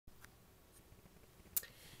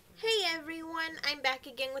everyone, I'm back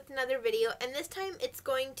again with another video, and this time it's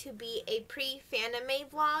going to be a pre-Fanime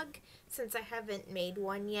vlog since I haven't made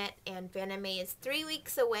one yet and Fanime is 3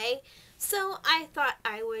 weeks away. So I thought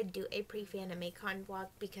I would do a pre-Fanime con vlog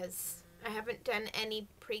because I haven't done any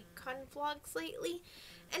pre-con vlogs lately.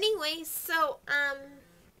 Anyway, so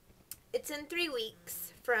it's in 3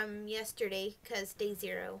 weeks from yesterday because day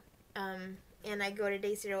 0. And I go to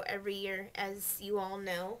day 0 every year, as you all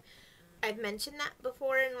know. I've mentioned that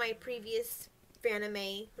before in my previous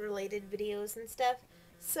Fanime related videos and stuff.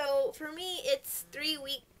 So for me, it's 3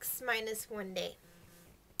 weeks minus 1 day.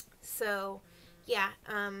 So yeah,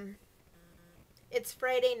 it's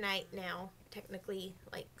Friday night now, technically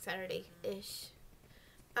like Saturday-ish.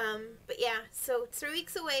 But yeah, so it's 3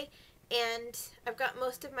 weeks away, and I've got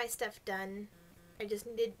most of my stuff done. I just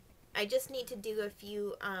need to do a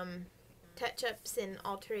few touch-ups and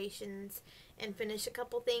alterations and finish a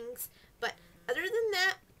couple things, but other than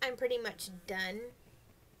that, I'm pretty much done.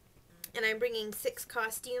 And I'm bringing 6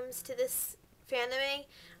 costumes to this Fanime.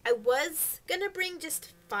 I was gonna bring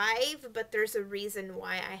just 5, but there's a reason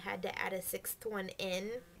why I had to add a 6th one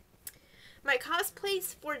in. My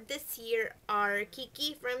cosplays for this year are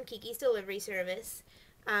Kiki from Kiki's Delivery Service.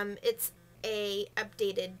 It's a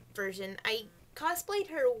updated version. I cosplayed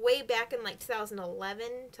her way back in like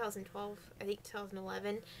 2011, 2012, I think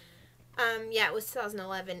 2011. Yeah, it was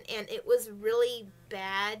 2011, and it was really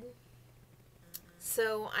bad.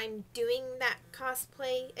 So I'm doing that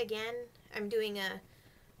cosplay again. I'm doing a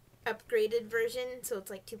upgraded version, so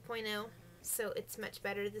it's like 2.0, so it's much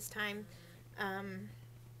better this time.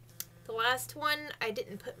 The last one, I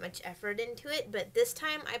didn't put much effort into it, but this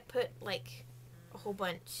time I put like a whole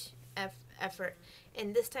bunch of effort,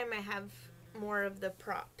 and this time I have more of the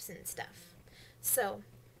props and stuff. So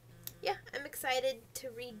yeah, I'm excited to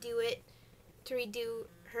redo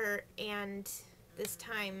her, and this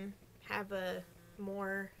time have a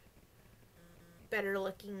more better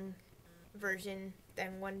looking version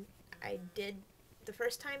than one I did the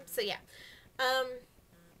first time. So yeah.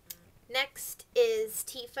 Next is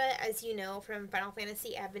Tifa, as you know, from Final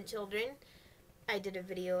Fantasy Advent Children. I did a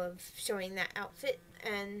video of showing that outfit.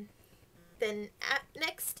 And then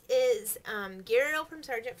next is Gyro from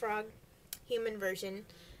Sergeant Frog, human version.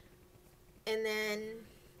 And then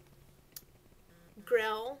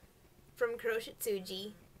Grell from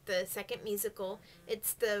Kuroshitsuji, the second musical.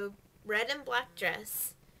 It's the red and black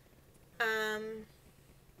dress. Then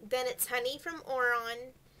it's Honey from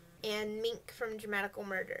Oron and Mink from Dramatical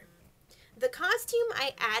Murder. The costume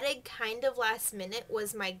I added kind of last minute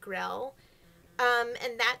was my Grell.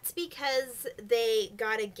 And that's because they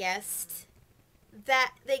got a guest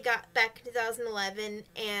that they got back in 2011,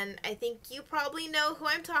 and I think you probably know who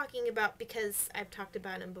I'm talking about because I've talked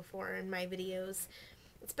about him before in my videos.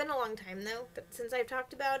 It's been a long time though since I've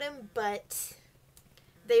talked about him, but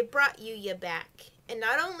they brought Yuya back. And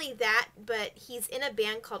not only that, but he's in a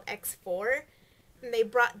band called X4, and they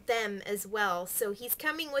brought them as well. So he's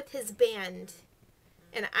coming with his band,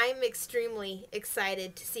 and I'm extremely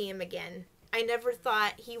excited to see him again. I never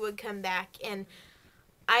thought he would come back, and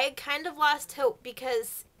I had kind of lost hope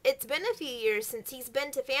because it's been a few years since he's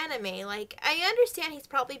been to Fanime. Like, I understand he's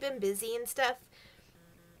probably been busy and stuff,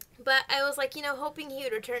 but I was like, you know, hoping he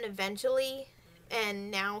would return eventually,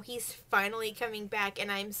 and now he's finally coming back,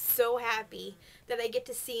 and I'm so happy that I get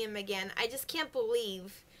to see him again. I just can't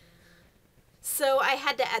believe. So I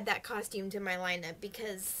had to add that costume to my lineup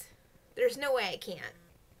because there's no way I can't.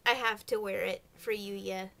 I have to wear it for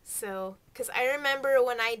Yuya. So, because I remember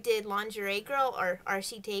when I did Lingerie Girl or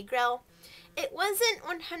Archite Girl, it wasn't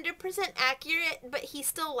 100% accurate, but he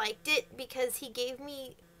still liked it because he gave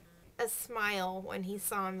me a smile when he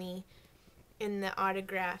saw me in the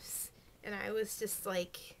autographs, and I was just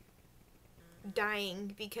like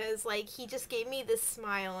dying because like he just gave me this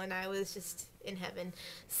smile and I was just in heaven.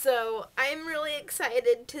 So I'm really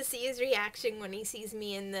excited to see his reaction when he sees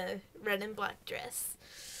me in the red and black dress.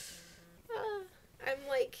 I'm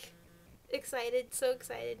like excited, so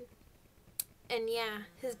excited. And yeah,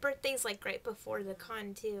 his birthday's like right before the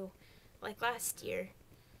con too, like last year.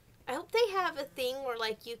 I hope they have a thing where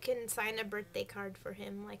like you can sign a birthday card for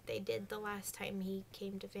him like they did the last time he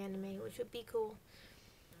came to Fanime, which would be cool.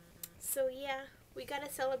 So yeah, we gotta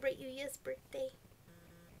celebrate Yuya's birthday.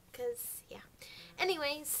 Cause yeah.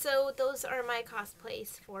 Anyway, so those are my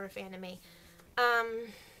cosplays for Fanime.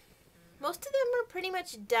 Most of them are pretty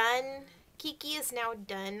much done. Kiki is now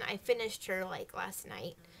done. I finished her like last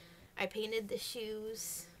night. I painted the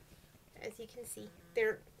shoes, as you can see.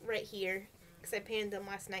 They're right here because I painted them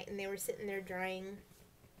last night and they were sitting there drying.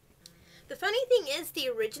 The funny thing is the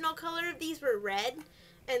original color of these were red,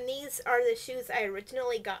 And these are the shoes I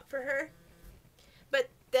originally got for her. But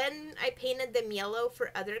then I painted them yellow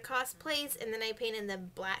for other cosplays, and then I painted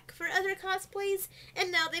them black for other cosplays,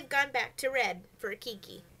 and now they've gone back to red for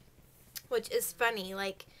Kiki. Which is funny,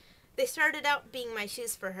 like, they started out being my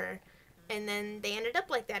shoes for her, and then they ended up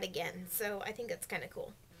like that again, so I think that's kind of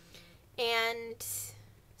cool. And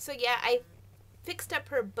so yeah, I fixed up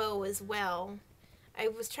her bow as well. I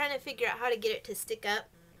was trying to figure out how to get it to stick up,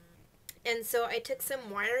 and so I took some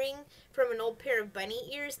wiring from an old pair of bunny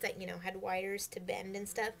ears that, you know, had wires to bend and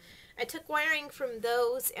stuff. I took wiring from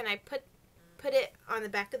those, and I put it on the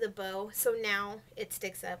back of the bow, so now it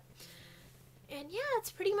sticks up. And yeah,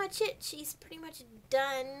 that's pretty much it. She's pretty much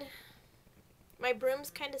done. My broom's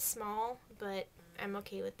kind of small, but I'm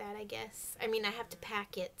okay with that, I guess. I mean, I have to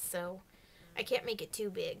pack it, so I can't make it too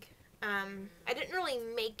big. I didn't really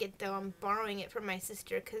make it, though. I'm borrowing it from my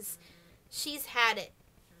sister, because she's had it.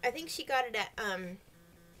 I think she got it at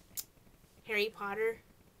Harry Potter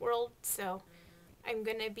World, so I'm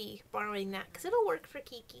going to be borrowing that, because it'll work for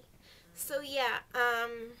Kiki. So yeah,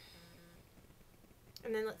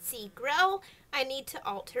 and then let's see, Grell, I need to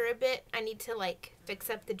alter a bit. I need to, like, fix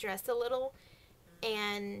up the dress a little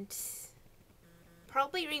and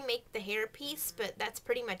probably remake the hairpiece, but that's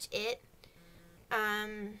pretty much it.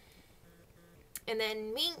 And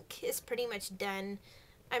then Mink is pretty much done.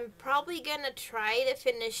 I'm probably gonna try to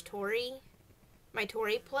finish Tori, my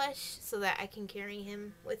Tori plush, so that I can carry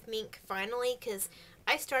him with Mink finally, because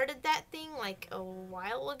I started that thing like a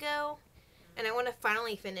while ago, and I want to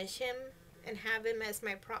finally finish him and have him as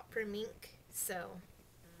my prop for Mink, so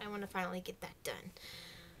I want to finally get that done.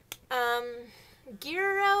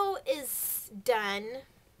 Giro is done.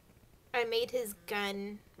 I made his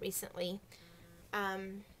gun recently.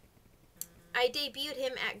 I debuted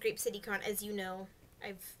him at Grape City Con, as you know.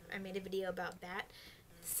 I made a video about that.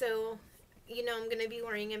 So, you know, I'm going to be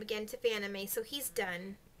wearing him again to Fanime, so he's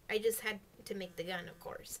done. I just had to make the gun, of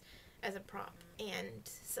course, as a prop. And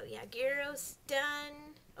so, yeah, Giro's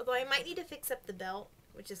done. Although I might need to fix up the belt,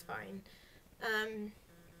 which is fine.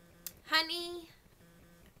 Honey,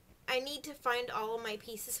 I need to find all of my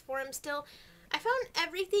pieces for him still. I found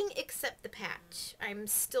everything except the patch. I'm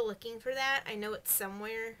still looking for that. I know it's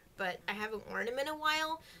somewhere, but I haven't worn him in a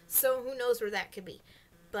while, so who knows where that could be.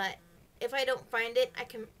 But if I don't find it, I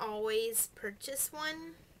can always purchase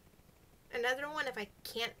another one if I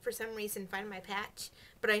can't for some reason find my patch.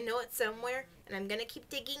 But I know it's somewhere, and I'm gonna keep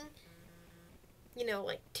digging. You know,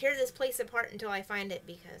 like, tear this place apart until I find it,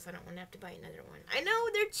 because I don't want to have to buy another one. I know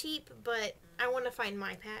they're cheap, but I want to find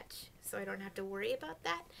my patch, so I don't have to worry about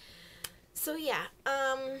that. So, yeah,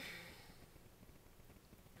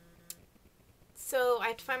 so I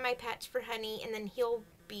have to find my patch for Honey, and then he'll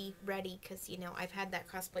be ready, because, you know, I've had that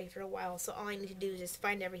cosplay for a while, so all I need to do is just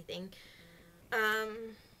find everything.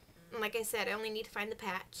 Like I said, I only need to find the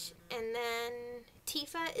patch. And then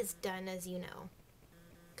Tifa is done, as you know,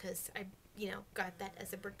 because I, you know, got that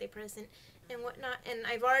as a birthday present and whatnot. And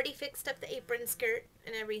I've already fixed up the apron skirt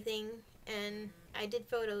and everything, and I did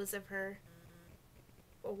photos of her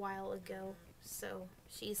a while ago, so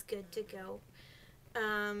she's good to go.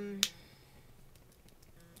 I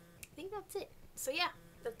think that's it. So yeah,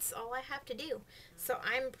 that's all I have to do. So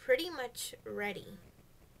I'm pretty much ready,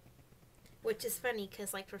 which is funny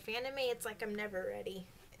because, like, for Fanime, it's like I'm never ready.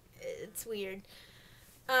 It's weird.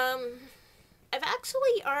 I've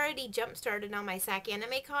actually already jump-started on my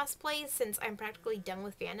SacAnime cosplays since I'm practically done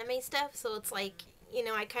with Fanime stuff, so it's like, you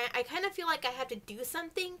know, I kind of feel like I have to do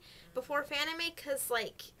something before Fanime, because,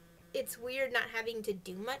 like, it's weird not having to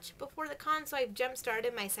do much before the con, so I've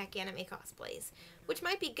jump-started my SacAnime cosplays, which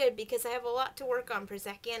might be good because I have a lot to work on for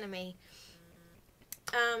SacAnime.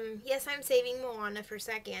 Yes, I'm saving Moana for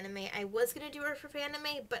SacAnime. I was going to do her for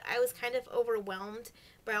Fanime, but I was kind of overwhelmed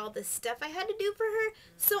by all the stuff I had to do for her,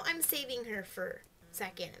 so I'm saving her for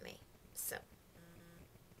SacAnime. So,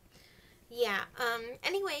 yeah,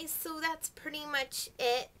 anyways, so that's pretty much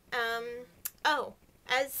it. Oh,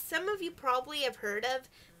 as some of you probably have heard of,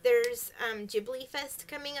 there's, GhibliFest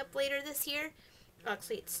coming up later this year.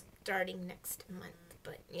 Actually, it's starting next month,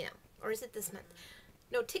 but, you know, or is it this month?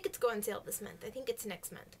 No, tickets go on sale this month. I think it's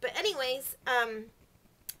next month. But anyways, I'm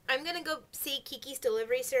going to go see Kiki's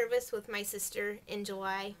Delivery Service with my sister in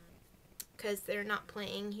July, because they're not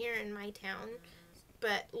playing here in my town.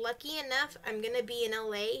 But lucky enough, I'm going to be in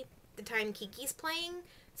LA the time Kiki's playing,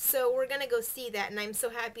 so we're going to go see that, and I'm so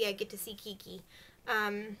happy I get to see Kiki.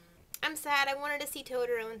 I'm sad. I wanted to see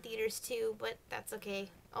Totoro in theaters too, but that's okay.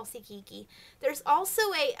 I'll see Kiki. There's also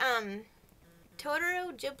a,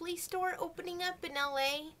 Totoro Ghibli store opening up in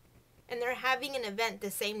LA, and they're having an event the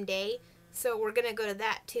same day, So we're going to go to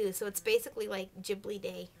that too. So it's basically like Ghibli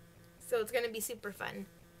Day. So it's going to be super fun.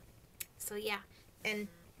 So yeah, and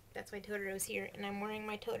that's why Totoro's here, and I'm wearing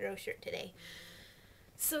my Totoro shirt today.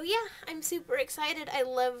 So yeah, I'm super excited. I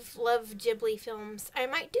love Ghibli films. I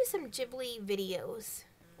might do some Ghibli videos,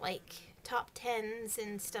 like top 10s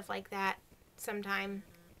and stuff like that sometime,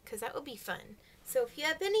 because that would be fun. So if you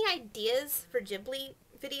have any ideas for Ghibli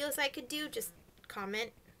videos I could do, just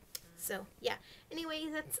comment. So yeah,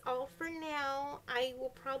 anyways, that's all for now. I will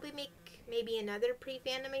probably make maybe another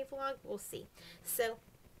pre-Fanime vlog. We'll see. So,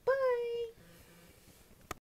 bye!